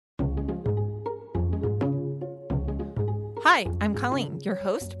Hi, I'm Colleen, your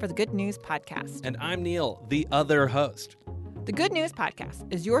host for the Good News Podcast. And I'm Neil, the other host. The Good News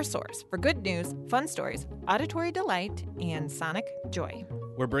Podcast is your source for good news, fun stories, auditory delight, and sonic joy.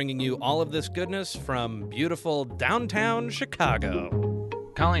 We're bringing you all of this goodness from beautiful downtown Chicago.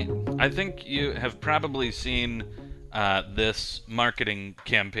 Colleen, I think you have probably seen this marketing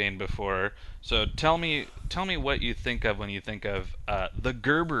campaign before. So tell me what you think of when you think of the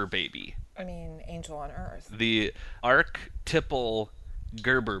Gerber baby. I mean, angel on earth. The archetypal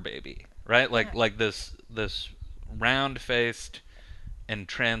Gerber baby, right? Like this round-faced,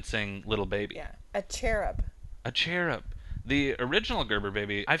 entrancing little baby. Yeah, a cherub. A cherub. The original Gerber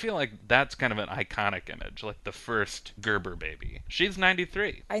baby, I feel like that's kind of an iconic image, like the first Gerber baby. She's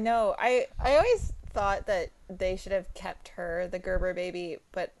 93. I know. I always thought that they should have kept her the Gerber baby,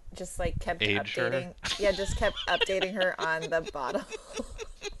 but just like kept Age updating. her? Yeah, just kept updating her on the bottle.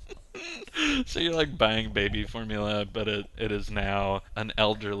 So you're like buying baby formula, but it is now an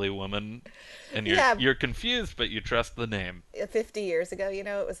elderly woman, and you're confused, but you trust the name. 50 years ago, it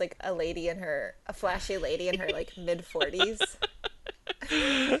was like a flashy lady in her like mid-40s.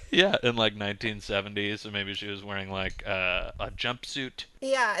 Yeah, in like 1970s, so maybe she was wearing like a jumpsuit.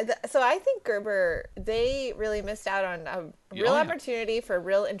 Yeah, so I think Gerber, they really missed out on a real opportunity for a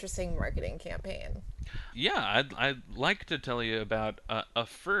real interesting marketing campaign. Yeah, I'd like to tell you about a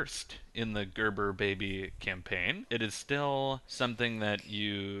first in the Gerber baby campaign. It is still something that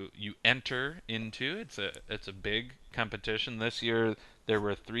you enter into. It's a big competition. This year there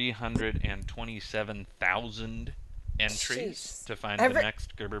were 327,000 entries to find the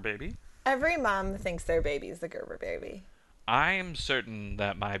next Gerber baby. Every mom thinks their baby's the Gerber baby. I'm certain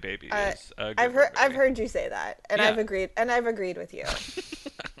that my baby is a Gerber baby. I've heard you say that, and Yeah. I've agreed with you.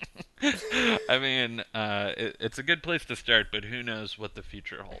 I mean, it's a good place to start, but who knows what the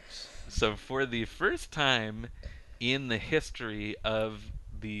future holds. So for the first time in the history of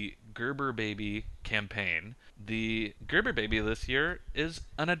the Gerber baby campaign, the Gerber baby this year is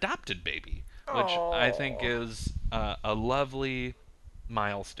an adopted baby, which I think is a lovely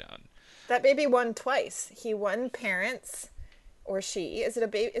milestone. That baby won twice. He won parents, or she. Is a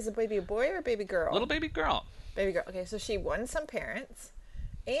baby a boy or a baby girl? Little baby girl. Baby girl. Okay, so she won some parents,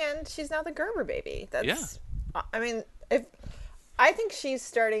 and she's now the Gerber baby. I mean, I think she's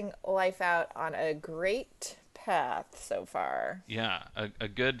starting life out on a great path so far. Yeah, a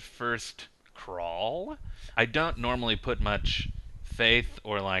good first crawl. I don't normally put much faith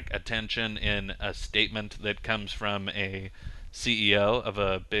or like attention in a statement that comes from a CEO of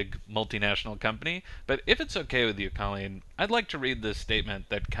a big multinational company, but if it's okay with you, Colleen, I'd like to read this statement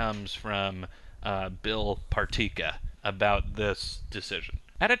that comes from Bill Partika about this decision.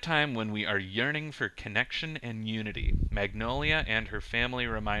 At a time when we are yearning for connection and unity, Magnolia and her family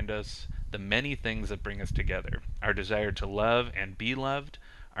remind us the many things that bring us together: our desire to love and be loved,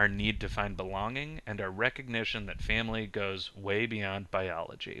 our need to find belonging, and our recognition that family goes way beyond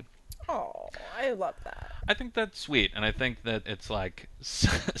biology. Oh, I love that. I think that's sweet, and I think that it's like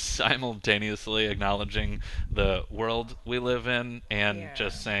simultaneously acknowledging the world we live in and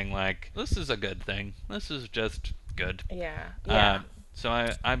just saying like, this is a good thing. This is just good. Yeah. So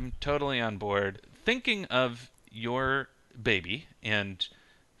I'm totally on board. Thinking of your baby and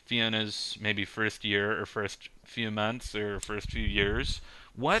Fiona's maybe first year or first few months or first few years,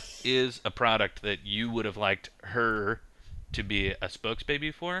 what is a product that you would have liked her to be a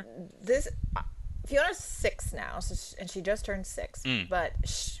spokesbaby for? Fiona's 6 now, and she just turned 6. But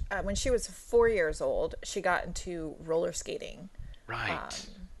when she was 4 years old, she got into roller skating. Right.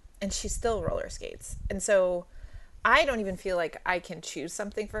 And she still roller skates. And so I don't even feel like I can choose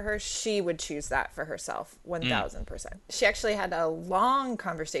something for her. She would choose that for herself, 1,000%. She actually had a long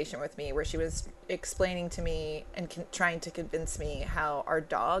conversation with me where she was explaining to me and trying to convince me how our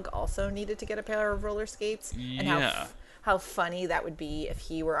dog also needed to get a pair of roller skates. And how funny that would be if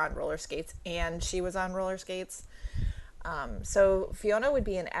he were on roller skates and she was on roller skates. So Fiona would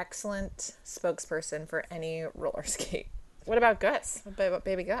be an excellent spokesperson for any roller skate. What about Gus? What about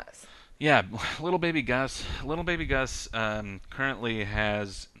baby Gus? Yeah, little baby Gus. Little baby Gus currently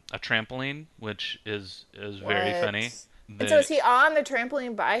has a trampoline, which is very funny. And so is he on the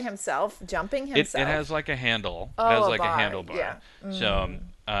trampoline by himself, jumping himself? It has like a handle. Oh, it has like a bar. handlebar. Yeah. So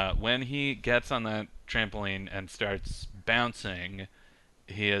when he gets on that trampoline and starts bouncing,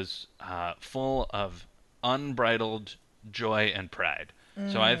 he is full of unbridled joy and pride.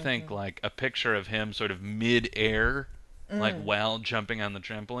 So I think like a picture of him sort of mid-air, like while jumping on the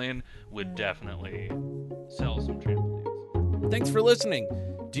trampoline, would definitely sell some trampolines. Thanks for listening.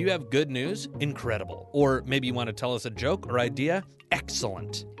 Do you have good news? Incredible. Or maybe you want to tell us a joke or idea?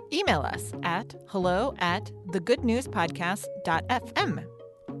 Excellent. Email us at hello@thegoodnewspodcast.fm.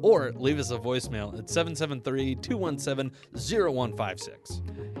 Or leave us a voicemail at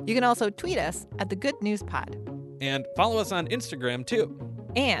 773-217-0156. You can also tweet us at The Good News Pod. And follow us on Instagram, too.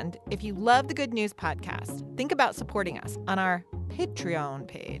 And if you love the Good News Podcast, think about supporting us on our Patreon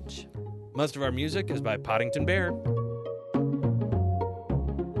page. Most of our music is by Poddington Bear.